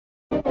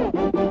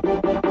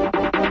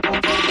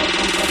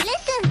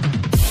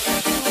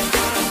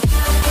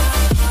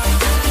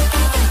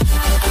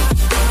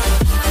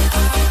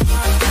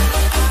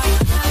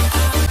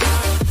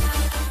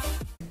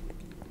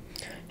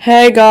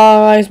Hey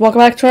guys, welcome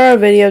back to our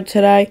video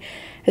today.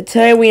 And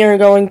today we are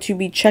going to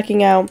be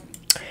checking out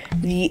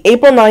the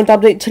April 9th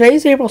update.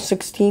 Today's April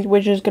 16th,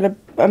 which is gonna,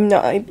 I'm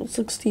not April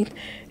 16th.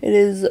 It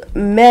is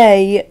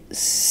May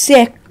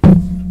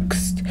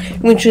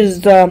 6th, which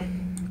is the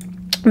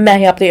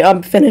May update.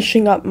 I'm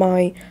finishing up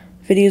my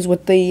videos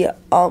with the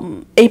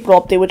April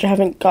update, which I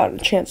haven't gotten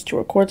a chance to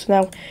record.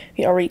 So now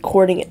we are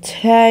recording it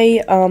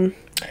today. So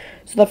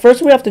the first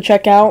one we have to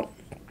check out,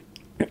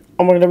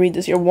 I'm going to read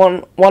this here.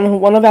 One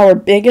of our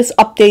biggest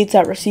updates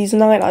ever, Season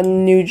 9, a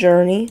new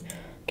journey.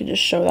 I can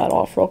just show that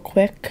off real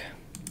quick.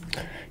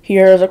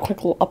 Here's a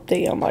quick little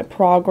update on my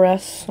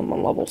progress. I'm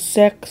on level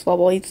 6.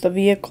 Level 8's the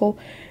vehicle.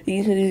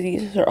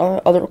 These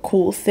are other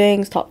cool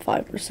things. Top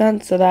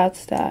 5%. So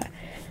that's that.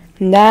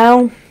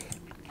 Now,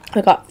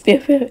 I got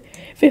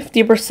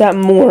 50%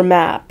 more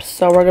maps.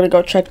 So we're going to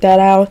go check that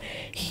out.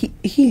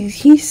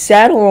 He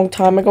said a long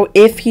time ago,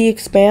 if he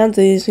expands,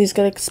 he's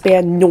going to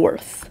expand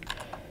north.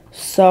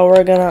 So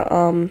we're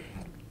gonna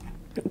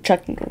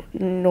check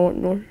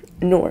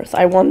north.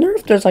 I wonder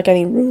if there's like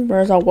any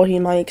rumors on what he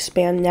might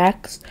expand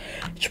next.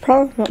 Which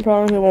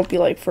probably won't be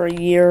like for a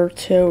year or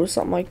two or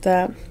something like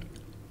that.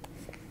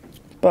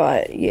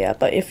 But yeah,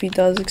 but if he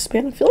does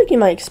expand, I feel like he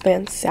might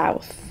expand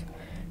south.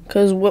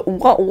 Cause what's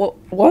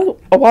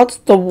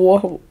the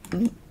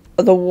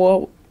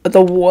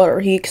water?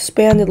 He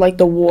expanded like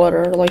the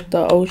water, like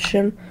the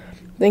ocean.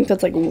 I think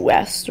that's like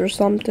west or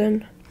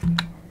something.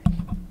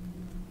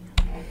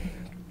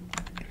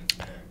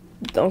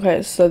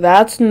 Okay, so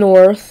that's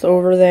north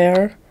over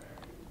there.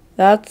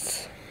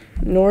 That's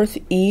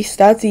northeast.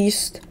 That's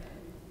east.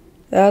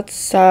 That's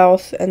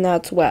south, and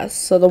that's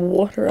west. So the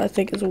water, I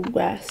think, is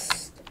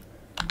west.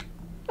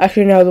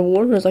 Actually, no, the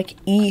water is like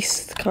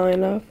east,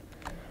 kind of.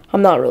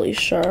 I'm not really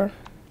sure.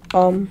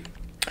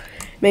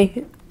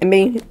 Maybe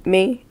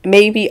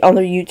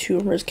other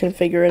YouTubers can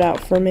figure it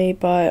out for me,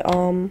 but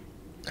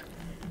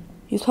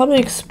he's probably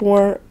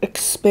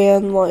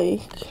expand like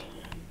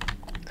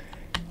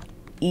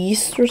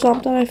east or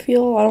something, I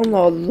feel. I don't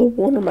know. The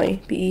water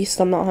might be east.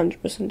 I'm not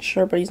 100%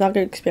 sure, but he's not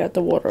going to expand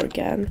the water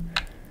again.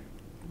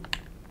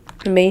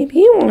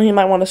 Maybe he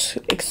might want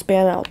to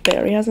expand out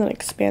there. He hasn't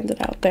expanded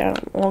out there in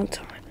a long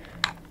time.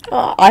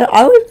 I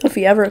don't know if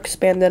he ever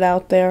expanded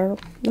out there.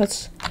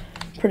 That's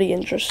pretty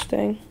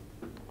interesting.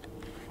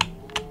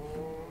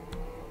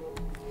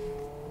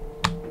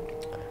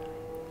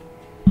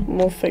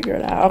 We'll figure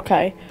it out.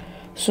 Okay.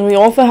 So we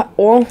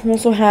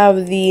also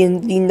have the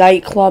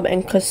nightclub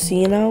and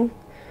casino.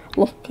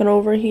 Looking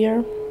over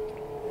here.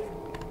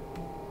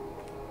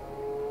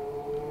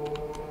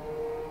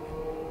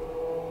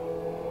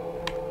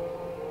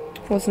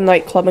 What's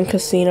nightclub and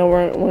casino?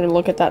 We're going to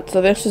look at that. So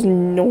this is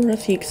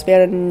north. He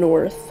expanded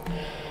north.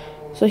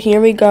 So here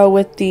we go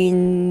with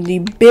the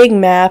big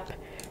map.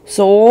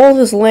 So all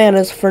this land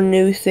is for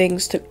new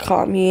things to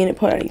come. He didn't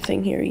put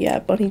anything here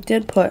yet, but he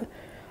did put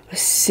a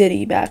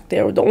city back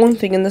there. The only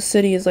thing in the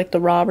city is like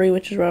the robbery,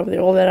 which is right over there.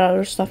 All that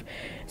other stuff,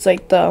 it's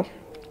like the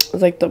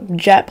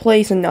jet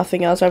place and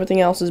nothing else. Everything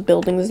else is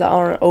buildings that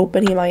aren't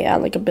open. He might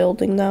add like a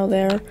building now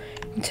there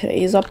in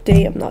today's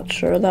update. I'm not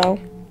sure though.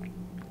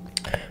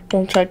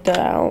 We'll check that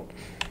out.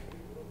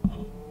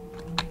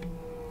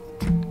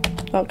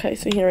 Okay,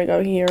 so here we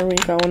go. Here we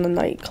go in the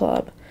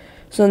nightclub.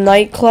 So the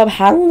nightclub,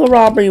 how the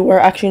robbery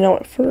work? Actually, no.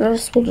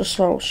 First, we'll just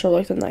show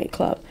like the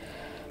nightclub.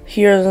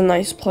 Here's a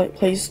nice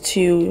place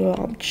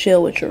to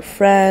chill with your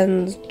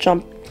friends,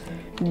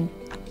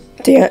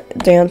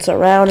 dance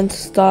around and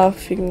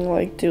stuff. You can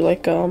like do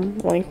like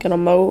an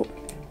emote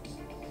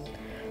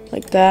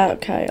like that.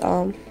 Okay.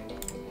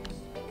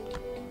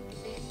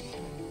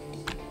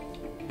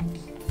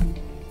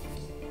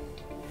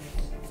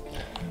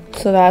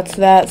 So that's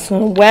that.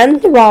 So when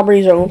the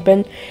robberies are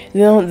open,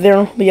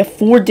 there'll be a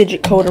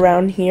 4-digit code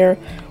around here.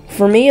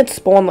 For me, it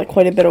spawned like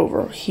quite a bit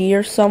over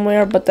here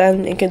somewhere, but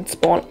then it can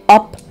spawn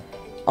up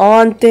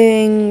on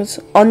things,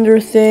 under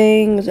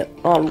things,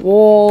 on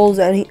walls,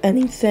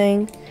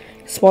 anything.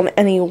 Spawn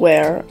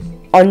anywhere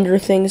under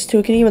things too.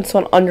 It can even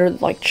spawn under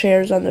like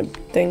chairs, under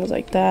things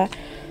like that.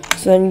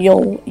 So then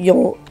you'll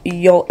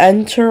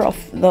enter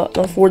the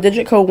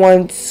 4-digit code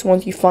once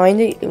you find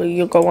it.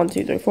 You'll go 1,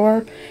 2, 3,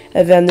 4,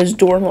 and then this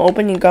door will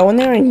open. You go in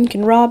there and you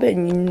can rob it,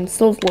 and you can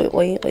still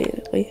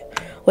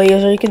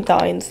laser. You can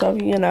die and stuff.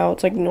 You know,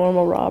 it's like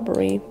normal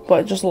robbery,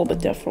 but just a little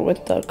bit different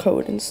with the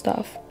code and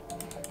stuff.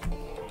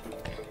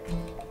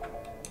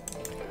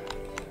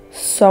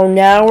 So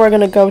now we're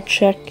gonna go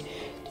check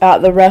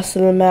out the rest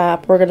of the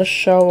map. We're gonna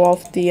show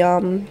off the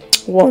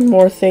one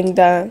more thing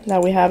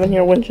that we have in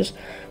here, which is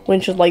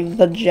like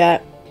the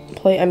jet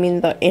plane. I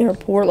mean the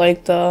airport,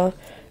 like the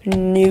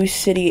new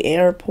city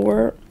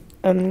airport.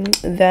 And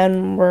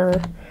then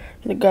we're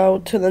gonna go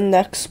to the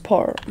next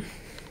part.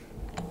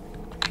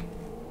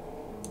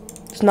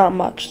 It's not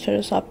much to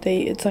this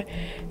update. It's like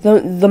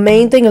the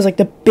main thing is like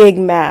the big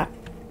map,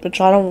 which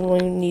I don't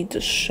really need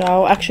to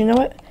show. Actually, you know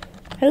what?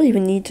 I don't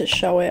even need to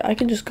show it. I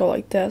can just go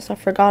like this. I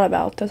forgot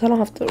about this. I don't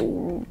have to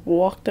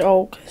walk there.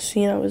 Oh,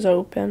 casino is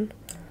open.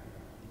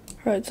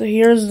 Alright, so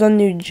here's the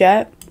new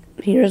jet.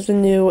 Here's the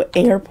new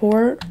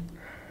airport.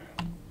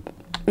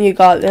 You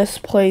got this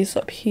place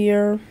up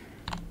here.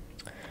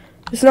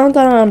 It's not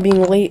that I'm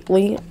being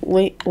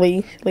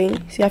lazy.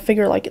 See, I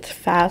figure like it's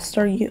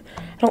faster. I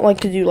don't like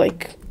to do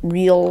like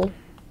real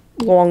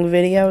long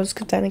videos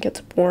because then it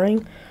gets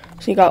boring.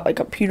 So you got like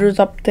computers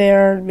up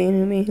there.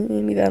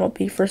 Maybe that'll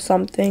be for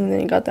something.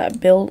 Then you got that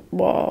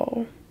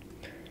whoa.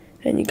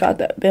 And you got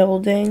that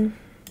building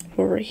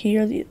over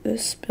here.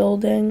 This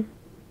building.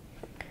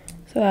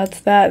 So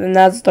that's that. And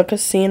that's the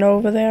casino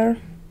over there.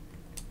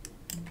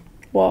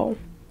 Whoa.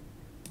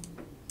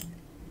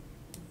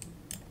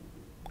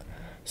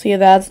 So yeah,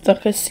 that's the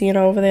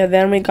casino over there.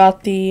 Then we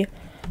got the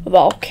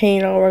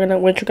volcano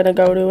which we're gonna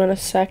go to in a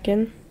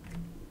second.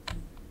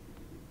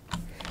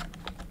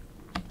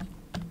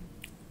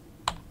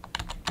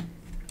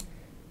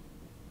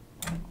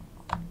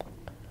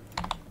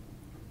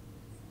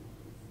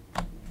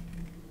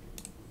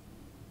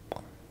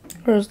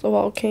 Where's the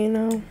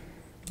volcano?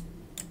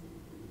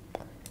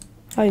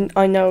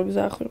 I know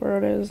exactly where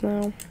it is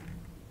now.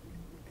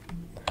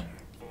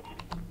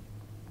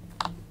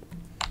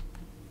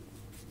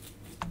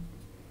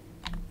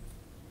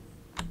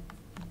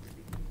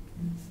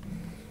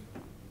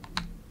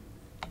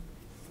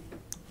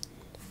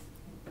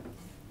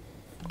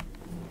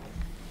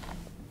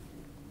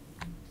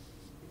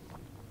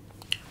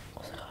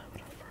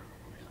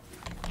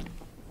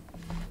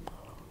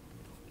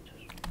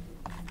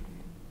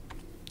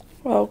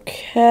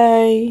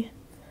 Okay,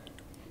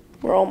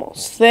 we're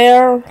almost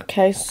there.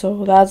 Okay,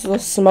 so that's the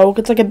smoke.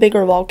 It's like a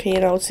bigger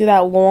volcano. See that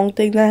long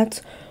thing?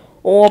 That's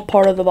all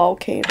part of the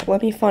volcano.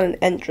 Let me find an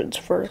entrance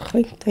first.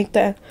 Like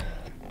that.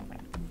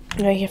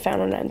 I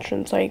found an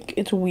entrance. Like,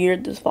 it's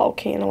weird, this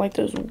volcano. Like,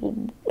 there's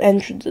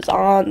entrances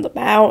on the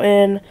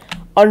mountain,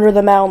 under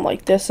the mountain,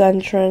 like this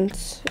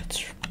entrance.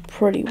 It's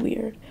pretty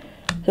weird.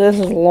 So this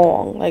is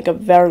long, like a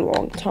very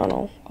long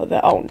tunnel. Oh,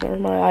 never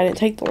mind. I didn't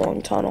take the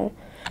long tunnel.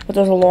 But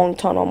there's a long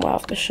tunnel. I'm going to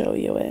have to show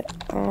you it.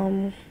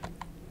 I'm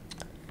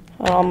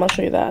going to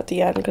show you that at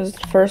the end. Because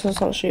first I'm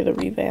going to show you the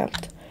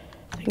revamped.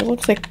 I think it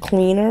looks like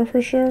cleaner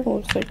for sure. It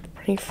looks like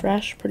pretty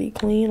fresh, pretty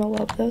clean. I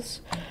love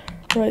this.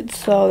 Right,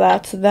 so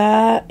that's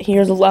that.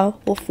 Here's a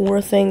level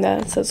 4 thing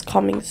that says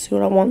coming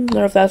soon. I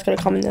wonder if that's going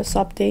to come in this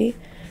update.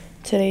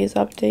 Today's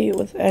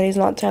update. And he's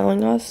not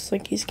telling us.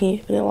 Like, he's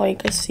keeping it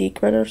like a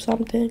secret or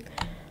something.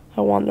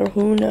 I wonder,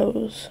 who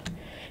knows.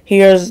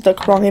 Here's the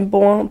crime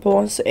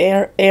boss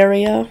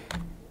area.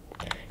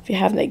 If you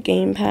have that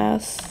game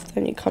pass,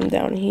 then you come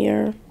down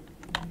here.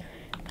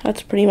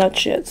 That's pretty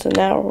much it. So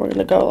now we're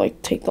gonna go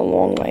like take the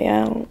long way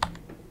out.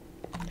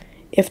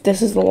 If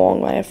this is the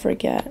long way, I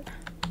forget.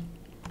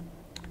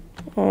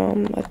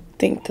 I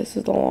think this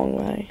is the long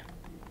way.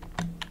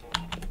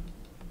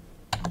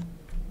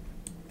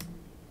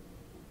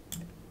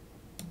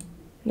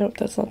 Nope,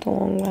 that's not the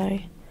long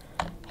way.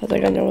 I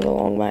think I know the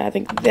long way. I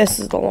think this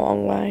is the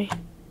long way.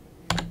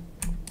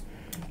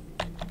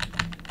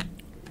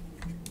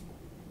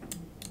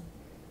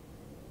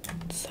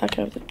 I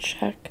have to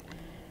check.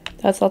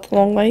 That's not the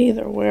long way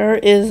either. Where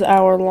is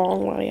our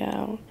long way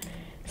out?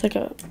 It's like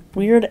a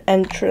weird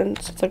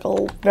entrance. It's like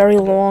a very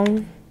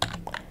long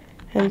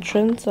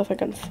entrance. If I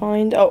can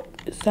find. Oh,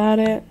 is that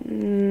it?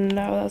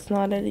 No, that's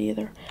not it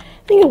either.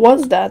 I think it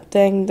was that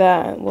thing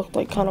that looked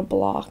like kind of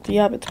blocked.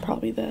 Yep, it's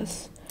probably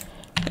this.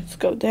 Let's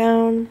go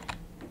down.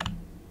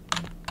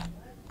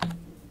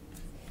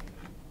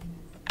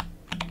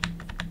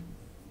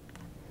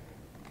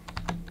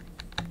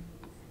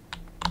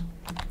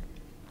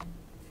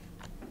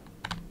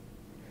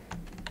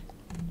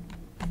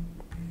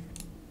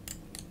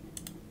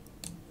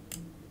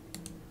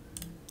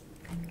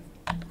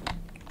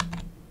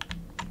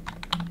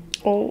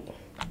 Oh.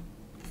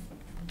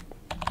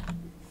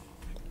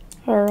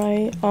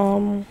 Alright,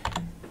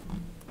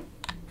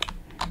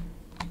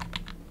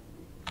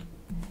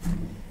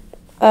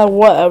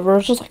 whatever,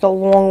 it's just like a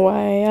long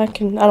way. I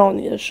don't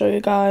need to show you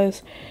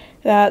guys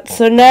that.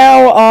 So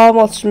now,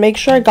 let's make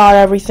sure I got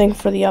everything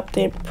for the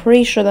update.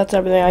 Pretty sure that's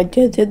everything. I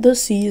did the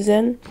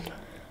season.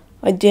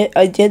 I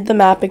did the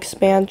map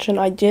expansion.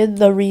 I did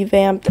the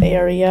revamped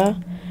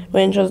area,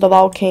 which is the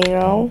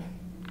volcano.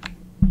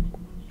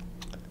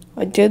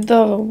 I did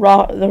the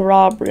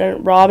robbery.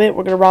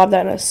 We're gonna rob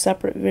that in a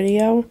separate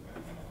video.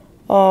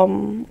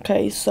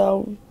 Okay,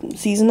 so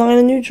season 9,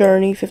 a new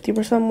journey,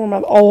 50% more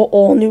map,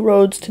 all new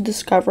roads to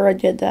discover. I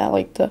did that,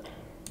 like the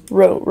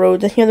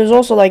roads. And here, there's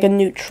also like a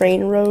new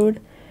train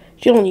road.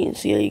 You don't need to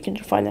see it. You can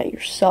find that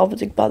yourself.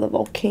 It's like by the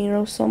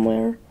volcano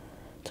somewhere.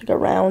 It's like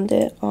around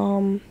it.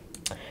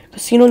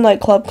 Casino,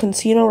 nightclub,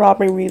 casino,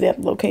 robbery, revamp,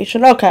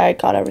 location. Okay, I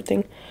got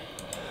everything.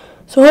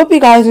 So I hope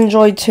you guys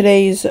enjoyed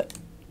today's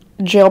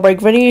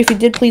jailbreak video. If you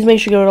did, please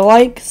make sure you go to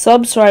like,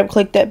 subscribe,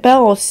 click that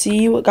bell. I'll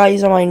see you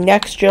guys on my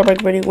next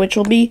jailbreak video, which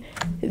will be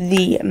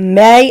the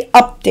May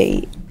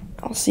update.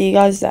 I'll see you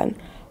guys then.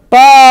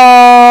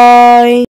 Bye!